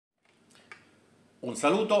Un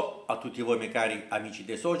saluto a tutti voi miei cari amici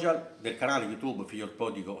dei social, del canale YouTube Figlio il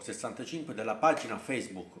Prodigo 65, della pagina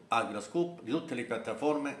Facebook Aquila Scoop, di tutte le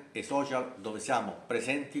piattaforme e social dove siamo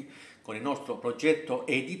presenti con il nostro progetto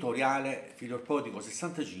editoriale Figlio il Prodigo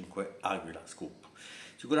 65 Aquila Scoop.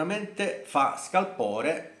 Sicuramente fa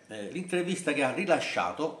scalpore l'intervista che ha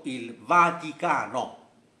rilasciato il Vaticano,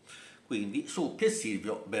 quindi su Pier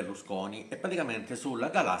Silvio Berlusconi e praticamente sulla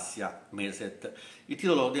galassia Mediaset. Il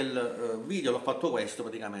titolo del video l'ho fatto questo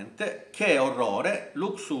praticamente: che orrore,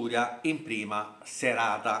 Luxuria in prima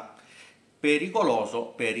serata, pericoloso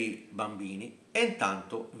per i bambini, e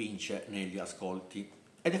intanto vince negli ascolti.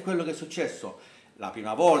 Ed è quello che è successo la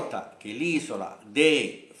prima volta che l'isola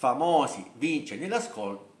dei famosi vince negli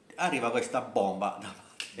ascolti. Arriva questa bomba da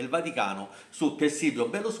parte del Vaticano su Pier Silvio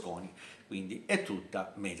Berlusconi, quindi è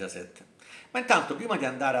tutta Mediaset. Ma intanto, prima di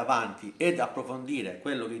andare avanti ed approfondire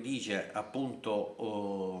quello che dice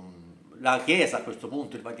appunto la Chiesa, a questo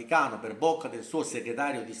punto il Vaticano, per bocca del suo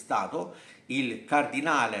segretario di Stato, il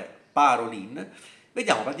cardinale Parolin,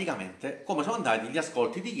 vediamo praticamente come sono andati gli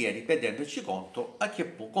ascolti di ieri, per renderci conto a che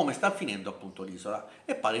punto, come sta finendo appunto l'isola,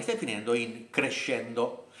 e pare che stia finendo in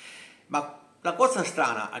crescendo. Ma la cosa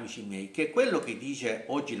strana, amici miei, che quello che dice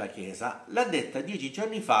oggi la Chiesa l'ha detta 10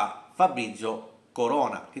 giorni fa Fabrizio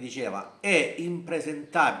Corona, che diceva: è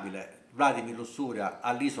impresentabile Vladimir Luxuria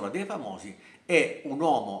all'isola dei famosi, è un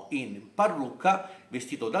uomo in parrucca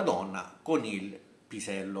vestito da donna con il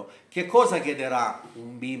pisello. Che cosa chiederà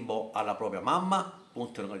un bimbo alla propria mamma?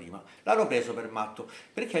 Punto interrogativo. L'hanno preso per matto,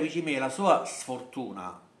 perché amici miei la sua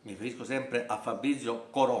sfortuna, mi riferisco sempre a Fabrizio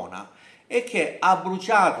Corona, è che ha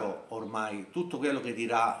bruciato ormai tutto quello che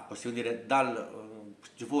dirà, possiamo dire,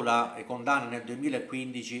 ci fu la condanna nel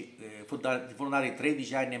 2015, furono dati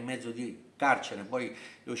 13 anni e mezzo di carcere, poi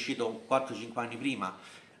è uscito 4-5 anni prima,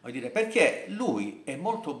 vuol dire, perché lui è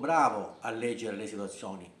molto bravo a leggere le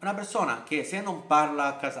situazioni, è una persona che se non parla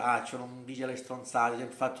a casaccio, non dice le stronzate del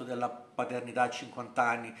fatto della paternità a 50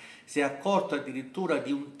 anni, si è accorto addirittura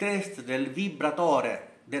di un test del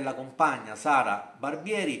vibratore della compagna Sara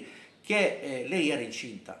Barbieri, che lei era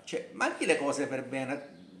incinta. Cioè, ma anche le cose per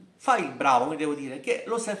bene, fai il bravo, mi devo dire, che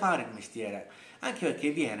lo sai fare il mestiere, anche perché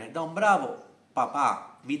viene da un bravo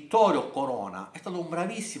papà. Vittorio Corona è stato un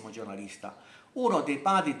bravissimo giornalista, uno dei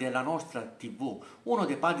padri della nostra TV, uno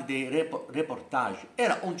dei padri dei reportage,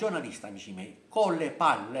 era un giornalista, amici miei, con le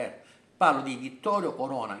palle. Parlo di Vittorio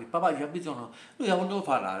Corona, il papà di Fabrizio. Lui ha voluto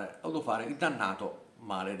fare il dannato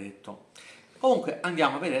maledetto. Comunque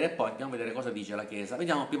andiamo a vedere, poi andiamo a vedere cosa dice la Chiesa.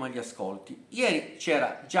 Vediamo prima gli ascolti. Ieri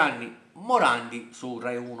c'era Gianni Morandi su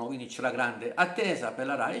Rai 1, quindi c'era grande attesa per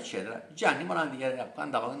la Rai, eccetera. Gianni Morandi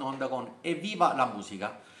andava in onda con Evviva la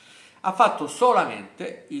musica. Ha fatto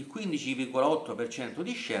solamente il 15,8%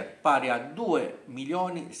 di share, pari a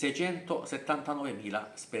 2.679.000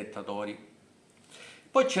 spettatori.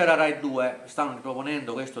 Poi c'era Rai 2, stanno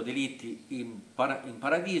riproponendo questo Delitti in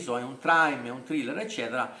Paradiso, è un crime, è un thriller,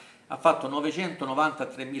 eccetera. Ha fatto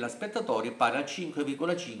 993.000 spettatori, pari al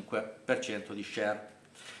 5,5% di share.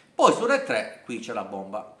 Poi su Rai 3, qui c'è la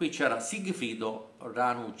bomba, qui c'era Sigfrido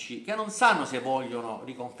Ranucci, che non sanno se vogliono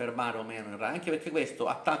riconfermare o meno il Rai, anche perché questo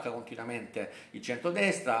attacca continuamente il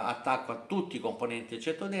centrodestra, attacca tutti i componenti del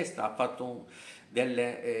centrodestra, ha fatto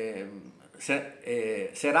delle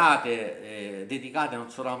serate dedicate non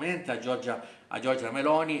solamente a Giorgia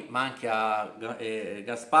Meloni, ma anche a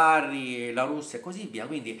Gasparri, La Russa e così via.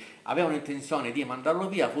 Quindi avevano intenzione di mandarlo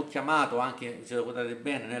via. Fu chiamato anche, se lo guardate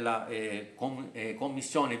bene, nella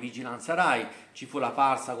commissione vigilanza Rai. Ci fu la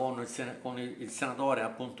farsa con il senatore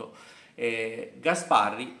appunto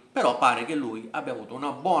Gasparri, però pare che lui abbia avuto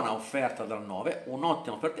una buona offerta dal 9,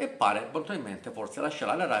 un'ottima offerta, e pare probabilmente forse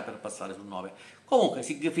lascerà la Rai per passare sul 9. Comunque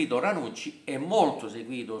Sigfrido Ranucci è molto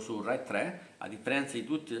seguito su Rai 3, a differenza di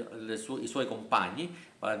tutti i suoi compagni,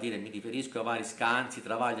 vale a dire, mi riferisco a vari Scanzi,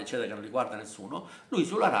 Travaglia, eccetera, che non riguarda nessuno. Lui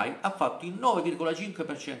sulla Rai ha fatto il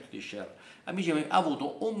 9,5% di share. Amici miei, ha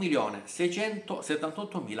avuto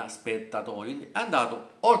 1.678.000 spettatori, quindi è andato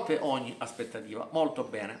oltre ogni aspettativa, molto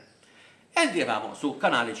bene. E andiamo su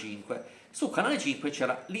Canale 5. Su Canale 5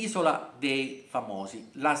 c'era l'Isola dei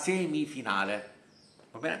Famosi, la semifinale,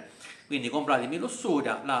 va bene? Quindi con Vladimir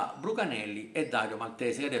Luxuria, la Brucanelli e Dario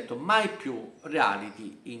Maltese, che ha detto: mai più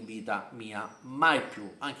reality in vita mia, mai più,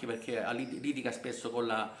 anche perché litiga spesso con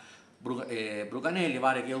la Brucanelli,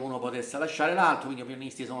 pare che uno potesse lasciare l'altro, quindi i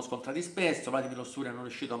opinionisti sono scontrati spesso. Vladimir Luxuria non è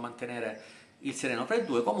riuscito a mantenere il sereno fra i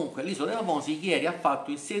due. Comunque l'Isola dei Famosi ieri ha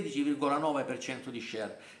fatto il 16,9% di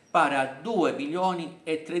share, pare a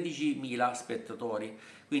 2.013.000 spettatori.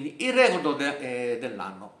 Quindi il record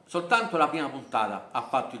dell'anno, soltanto la prima puntata ha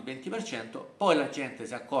fatto il 20%, poi la gente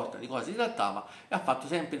si è accorta di cosa si trattava e ha fatto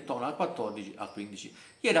sempre intorno al 14 al 15.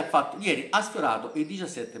 Ieri ha sfiorato il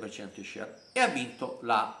 17% di share e ha vinto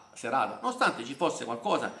la serata, nonostante ci fosse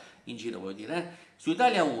qualcosa in giro, voglio dire. Su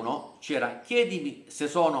Italia 1 c'era Chiedimi se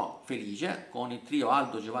sono felice con il trio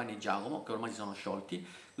Aldo, Giovanni e Giacomo, che ormai si sono sciolti,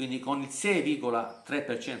 quindi con il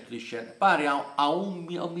 6,3% di share, pari a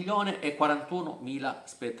 1.041.000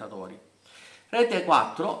 spettatori. Rete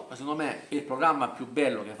 4, secondo me è il programma più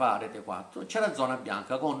bello che fa Rete 4, c'è la Zona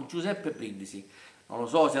Bianca con Giuseppe Brindisi. Non lo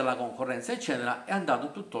so se è la concorrenza eccetera, è andato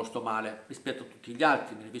piuttosto male rispetto a tutti gli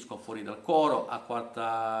altri, mi riferisco a Fuori dal Coro, a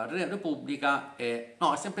Quarta Repubblica e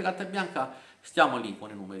no, è sempre Carta Bianca, stiamo lì con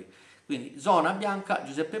i numeri. Quindi Zona Bianca,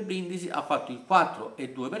 Giuseppe Brindisi ha fatto il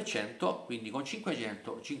 4,2%, quindi con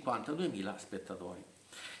 552.000 spettatori.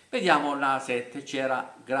 Vediamo la 7,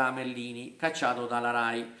 c'era Gramellini, cacciato dalla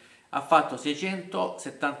Rai, ha fatto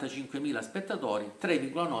 675.000 spettatori,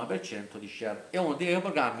 3,9% di share, è uno dei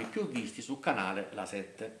programmi più visti sul canale La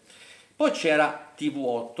 7. Poi c'era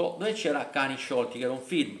TV8, dove c'era Cani Sciolti, che era un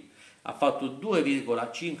film, ha fatto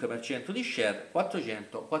 2,5% di share,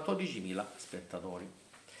 414.000 spettatori.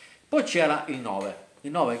 Poi c'era il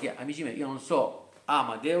 9 che amici miei, io non so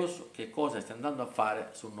Amadeus che cosa stia andando a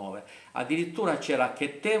fare sul 9, addirittura c'era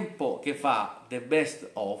Che tempo che fa The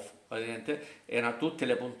Best of, praticamente erano tutte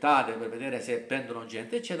le puntate per vedere se prendono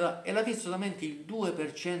gente eccetera, e l'ha visto solamente il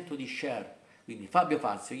 2% di share. Quindi Fabio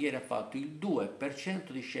Fazio ieri ha fatto il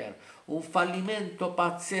 2% di share, un fallimento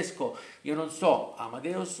pazzesco. Io non so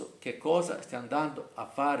Amadeus che cosa stia andando a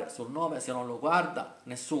fare sul 9, se non lo guarda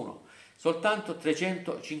nessuno, soltanto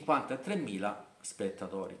 353.000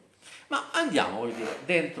 spettatori. Ma andiamo, voglio dire,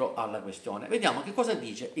 dentro alla questione, vediamo che cosa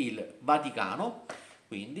dice il Vaticano,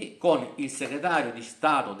 quindi con il segretario di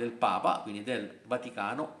Stato del Papa, quindi del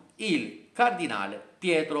Vaticano, il cardinale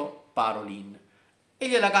Pietro Parolin. E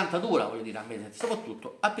gliela canta dura, voglio dire, a me,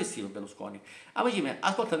 soprattutto a Pier Silvio Berlusconi. Amici miei,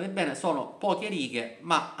 ascoltate bene, sono poche righe,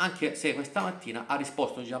 ma anche se questa mattina ha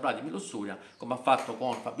risposto in Giabrati di Luxuria, come ha fatto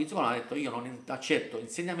con Fabrizio Corona, ha detto io non accetto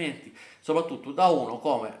insegnamenti, soprattutto da uno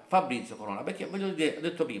come Fabrizio Corona, perché voglio dire, ho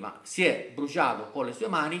detto prima, si è bruciato con le sue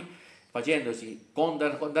mani, facendosi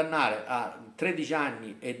condannare a 13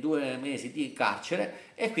 anni e 2 mesi di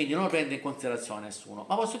carcere e quindi non lo prende in considerazione nessuno.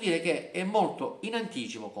 Ma posso dire che è molto in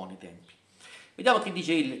anticipo con i tempi. Vediamo che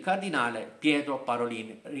dice il cardinale Pietro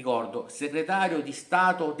Parolin, ricordo, segretario di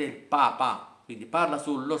Stato del Papa, quindi parla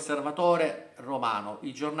sull'Osservatore Romano,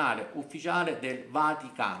 il giornale ufficiale del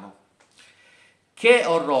Vaticano. Che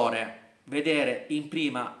orrore vedere in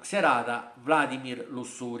prima serata Vladimir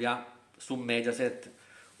Luxuria su Mediaset,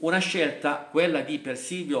 una scelta, quella di Pier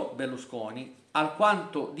Silvio Berlusconi,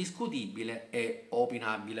 alquanto discutibile e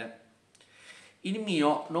opinabile. Il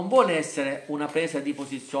mio non vuole essere una presa di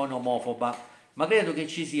posizione omofoba, ma credo che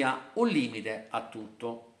ci sia un limite a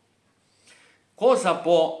tutto. Cosa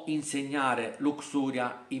può insegnare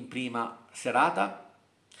Luxuria in prima serata?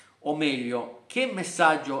 O meglio, che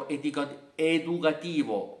messaggio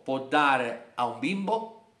educativo può dare a un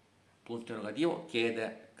bimbo? Punto interrogativo,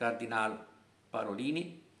 chiede Cardinal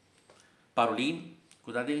Parolin,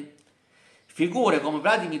 scusatemi. Figure come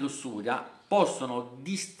Vladimir Luxuria possono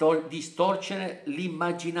distorcere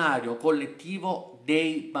l'immaginario collettivo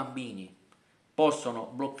dei bambini, possono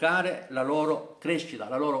bloccare la loro crescita,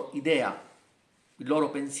 la loro idea, il loro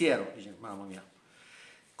pensiero. Dice, mamma mia.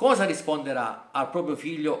 Cosa risponderà al proprio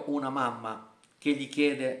figlio una mamma che gli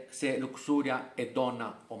chiede se Luxuria è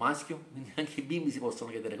donna o maschio? Quindi anche i bimbi si possono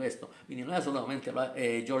chiedere questo, quindi non è solamente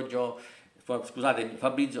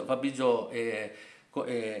Fabrizio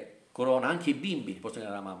Corona, anche i bimbi possono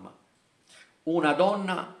chiedere alla mamma. Una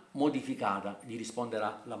donna modificata, gli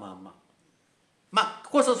risponderà la mamma. Ma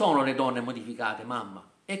cosa sono le donne modificate, mamma?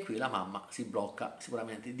 E qui la mamma si blocca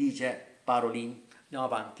sicuramente, dice Parolin. Andiamo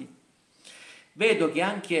avanti. Vedo che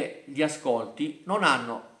anche gli ascolti non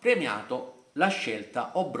hanno premiato la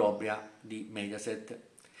scelta obbrobria di Mediaset.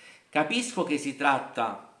 Capisco che si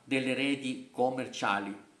tratta delle reti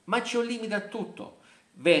commerciali, ma c'è un limite a tutto.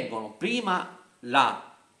 Vengono prima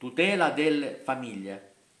la tutela delle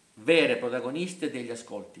famiglie, vere protagoniste degli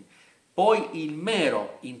ascolti, poi il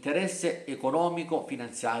mero interesse economico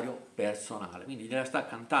finanziario personale, quindi gliela sta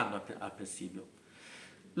cantando a Pier Silvio.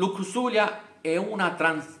 Luxuria è una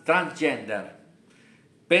transgender,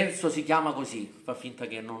 penso si chiama così, fa finta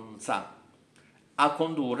che non sa, a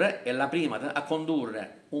condurre, è la prima a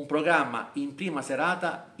condurre un programma in prima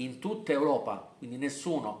serata in tutta Europa, quindi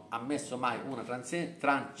nessuno ha messo mai una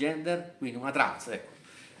transgender, quindi una trans, ecco,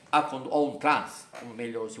 o un trans, come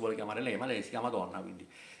meglio si vuole chiamare lei, ma lei si chiama donna, quindi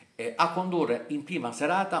a condurre in prima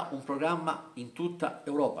serata un programma in tutta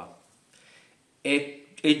Europa.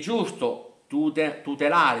 È giusto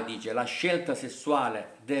tutelare, dice, la scelta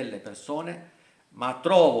sessuale delle persone, ma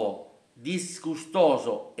trovo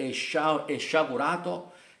disgustoso e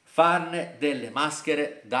sciagurato farne delle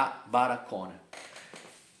maschere da baraccone.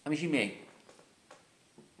 Amici miei,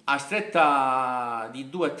 a stretta di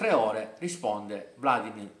 2-3 ore risponde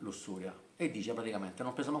Vladimir Luxuria e dice praticamente,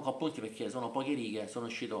 non ho preso manco appunti perché sono poche righe, sono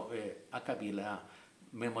riuscito a capirle, a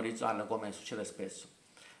memorizzarle come succede spesso.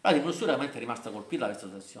 Vladimir Luxuria è rimasta colpita da questa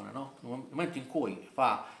situazione, no? Nel momento in cui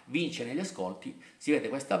vince negli ascolti, si vede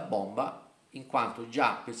questa bomba, in quanto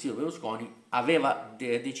già Pier Silvio Berlusconi aveva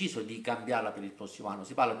deciso di cambiarla per il prossimo anno.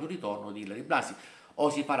 Si parla di un ritorno di Ilary Blasi, o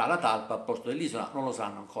si farà la talpa al posto dell'isola, non lo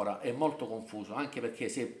sanno ancora, è molto confuso, anche perché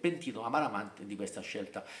si è pentito amaramente di questa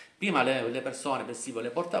scelta. Prima le persone Pier Silvio le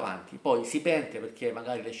porta avanti, poi si pente perché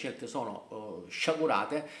magari le scelte sono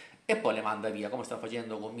sciagurate e poi le manda via, come sta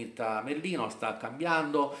facendo con Mirta Merlino, sta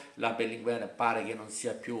cambiando, la Berlinguer pare che non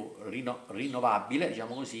sia più rinnovabile,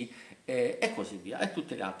 diciamo così, e così via, e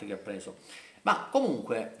tutte le altre che ha preso. Ma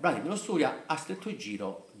comunque Vladimir Luxuria a stretto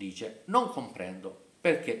giro dice: non comprendo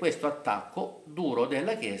perché questo attacco duro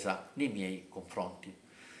della Chiesa nei miei confronti.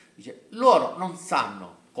 Dice, loro non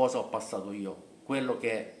sanno cosa ho passato io,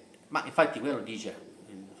 ma infatti quello dice,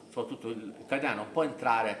 soprattutto il cardinale non può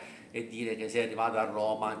entrare e dire che sei arrivato a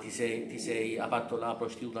Roma, hai fatto la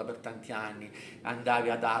prostituta per tanti anni, andavi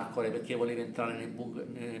ad Arcore perché volevi entrare nel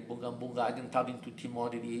bunga bunga, hai tentato in tutti i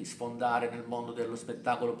modi di sfondare nel mondo dello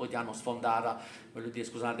spettacolo, poi ti hanno sfondata, voglio dire,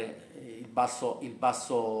 scusate il basso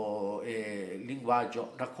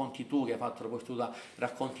linguaggio, racconti tu che hai fatto la prostituta,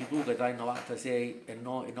 racconti tu che tra il 96 e il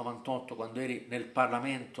 98 quando eri nel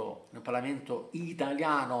Parlamento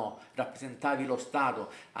italiano, rappresentavi lo Stato,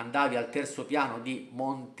 andavi al terzo piano di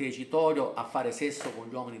Montecitorio a fare sesso con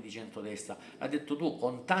gli uomini di centrodestra. Ha detto tu,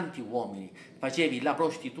 con tanti uomini facevi la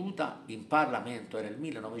prostituta in Parlamento, era il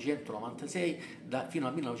 1996 fino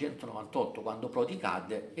al 1998 quando Prodi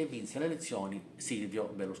cadde e vinse le elezioni Silvio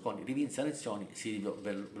Berlusconi, rivinse le elezioni Silvio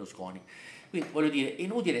Berlusconi. Quindi voglio dire, è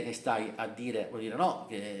inutile che stai a dire, voglio dire, no,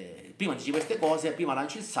 che prima dici queste cose, prima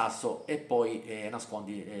lanci il sasso e poi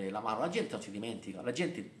nascondi la mano. La gente non si dimentica, la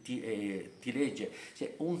gente ti legge.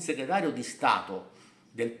 Cioè, un segretario di Stato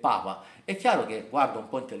del Papa, è chiaro che guarda un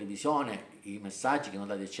po' in televisione i messaggi che non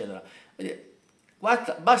date eccetera.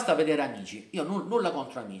 Guarda, basta vedere Amici, io nulla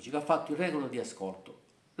contro Amici, che ha fatto il record di ascolto.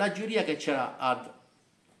 La giuria che c'era ad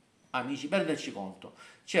Amici, per renderci conto,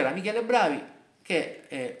 c'era Michele Bravi che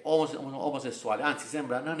è omosessuale, anzi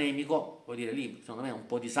sembra un anemico, vuol dire lì secondo me un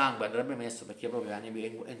po' di sangue andrebbe messo perché proprio è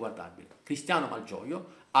anemico, è inguardabile. Cristiano Malgioglio,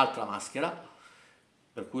 altra maschera,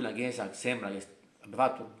 per cui la Chiesa sembra che abbia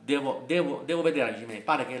fatto, devo vedere, amici miei,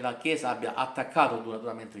 pare che la Chiesa abbia attaccato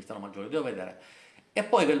duraturamente Cristiano Malgioglio, devo vedere. E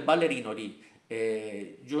poi quel ballerino di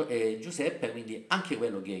Giuseppe, quindi anche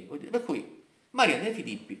quello gay, per cui Maria De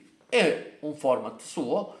Filippi è un format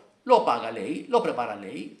suo, lo paga lei, lo prepara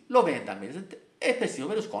lei, lo vende a Mediaset e persino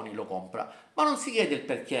Berlusconi lo compra, ma non si chiede il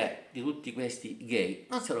perché di tutti questi gay,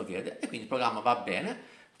 non se lo chiede e quindi il programma va bene,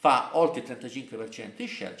 fa oltre il 35% di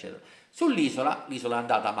share, eccetera. Sull'isola, l'isola è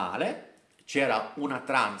andata male, c'era una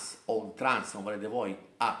trans o un trans, non volete voi,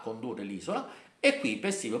 a condurre l'isola e qui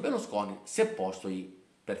per Silvio Berlusconi si è posto i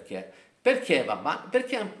perché. Perché va male?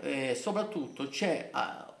 Perché soprattutto c'è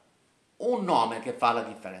un nome che fa la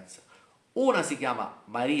differenza. Una si chiama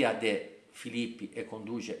Maria De Filippi e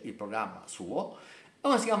conduce il programma suo, e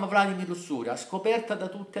una si chiama Vladimir Luxuria, scoperta da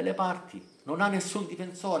tutte le parti, non ha nessun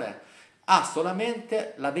difensore, ha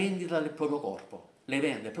solamente la vendita del proprio corpo, le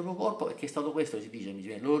vende il proprio corpo perché è stato questo che si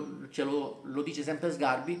dice, lo dice sempre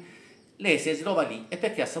Sgarbi, lei se si trova lì è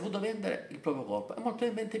perché ha saputo vendere il proprio corpo e molto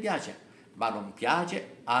probabilmente piace, ma non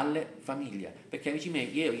piace alle famiglie, perché amici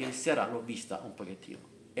miei, io ieri sera l'ho vista un pochettino,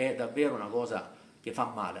 è davvero una cosa che fa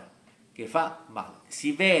male.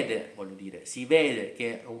 Si vede, voglio dire, si vede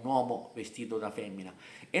che è un uomo vestito da femmina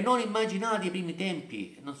e non immaginate i primi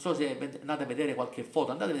tempi, non so se andate a vedere qualche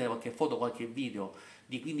foto, qualche video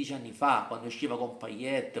di 15 anni fa, quando usciva con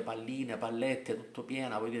paillette, palline, pallette, tutto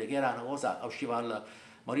piena, voglio dire che era una cosa, usciva al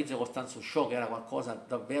Maurizio Costanzo Show, che era qualcosa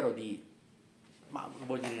davvero di, ma non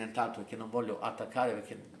voglio dire nient'altro perché non voglio attaccare,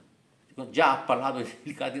 perché già ha parlato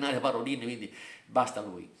il cardinale Parolin, quindi basta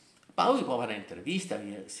lui. Ma lui può fare un'intervista,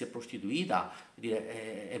 si è prostituita,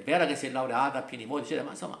 è vera che si è laureata a pieni voti, eccetera,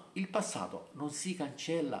 ma insomma il passato non si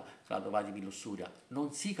cancella, Vladimir di Luxuria,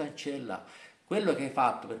 non si cancella. Quello che hai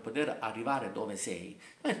fatto per poter arrivare dove sei,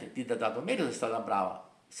 ti ha dato merito, sei stata brava,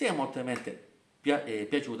 sei molto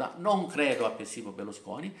piaciuta, non credo a Pier Silvio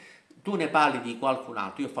Berlusconi, tu ne parli di qualcun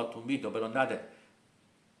altro, io ho fatto un video, però andate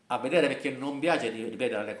a vedere perché non piace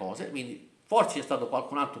ripetere le cose, quindi forse c'è stato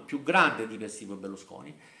qualcun altro più grande di Pier Silvio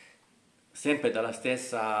Berlusconi, sempre dalla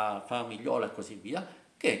stessa famigliola e così via,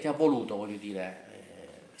 che ti ha voluto, voglio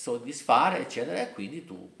dire, soddisfare, eccetera, e quindi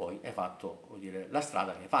tu poi hai fatto, voglio dire, la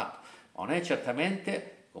strada che hai fatto. Ma non è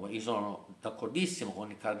certamente, come io sono d'accordissimo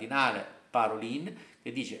con il cardinale Parolin,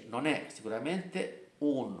 che dice non è sicuramente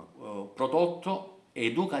un prodotto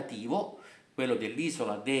educativo, quello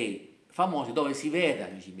dell'isola dei famosi, dove si vede,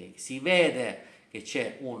 amici miei, si vede che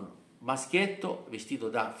c'è un maschietto vestito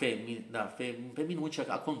da femminuccia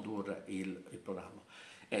a condurre il programma.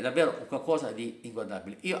 È davvero qualcosa di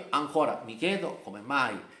inguardabile. Io ancora mi chiedo come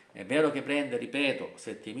mai, è vero che prende, ripeto,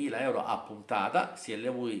 7.000 euro a puntata, sia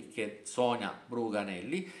lui che Sonia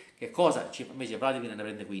Bruganelli, che cosa ci invece Vladimir ne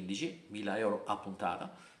prende 15.000 euro a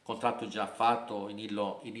puntata, contratto già fatto in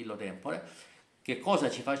illo tempore, che cosa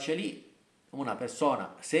ci faccia lì una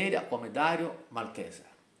persona seria come Dario Maltese,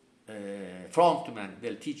 frontman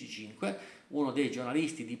del TG5, uno dei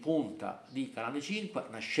giornalisti di punta di Canale 5,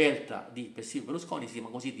 una scelta di Pier Silvio Berlusconi, si chiama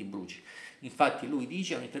così di Bruci. Infatti lui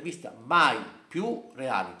dice in un'intervista mai più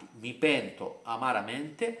reality, mi pento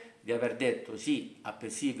amaramente di aver detto sì a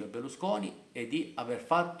Pier Silvio Berlusconi e di aver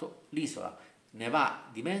fatto l'isola, ne va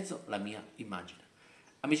di mezzo la mia immagine.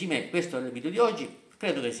 Amici miei, questo è il video di oggi,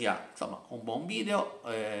 credo che sia insomma un buon video,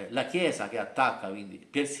 la chiesa che attacca quindi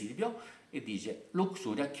Pier Silvio e dice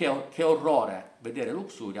Luxuria, che orrore vedere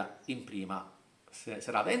Luxuria in prima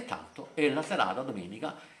serata. Intanto è la serata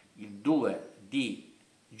domenica, il 2 di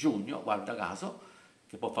giugno, guarda caso,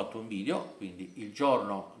 che poi ho fatto un video, quindi il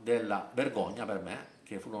giorno della vergogna per me,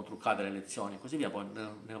 che furono truccate le elezioni e così via, poi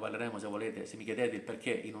ne parleremo se volete, se mi chiedete il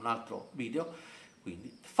perché in un altro video, quindi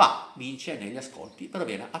vince negli ascolti, però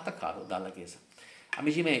viene attaccato dalla Chiesa.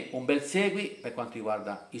 Amici miei, un bel segui per quanto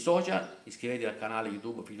riguarda i social, iscrivetevi al canale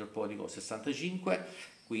YouTube Figlio Prodigo 65,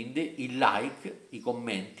 quindi il like, i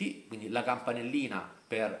commenti, quindi la campanellina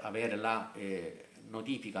per avere la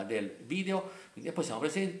notifica del video, quindi, e poi siamo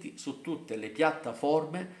presenti su tutte le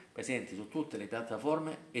piattaforme,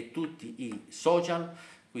 e tutti i social,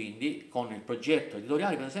 quindi con il progetto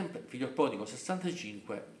editoriale per esempio Figlio Prodigo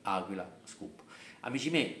 65 Aquila Scoop.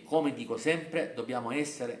 Amici miei, come dico sempre, dobbiamo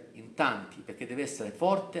essere in tanti perché deve essere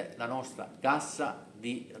forte la nostra cassa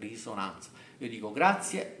di risonanza. Io dico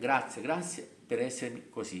grazie, grazie, grazie per essermi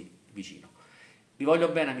così vicino. Vi voglio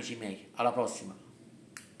bene amici miei, alla prossima.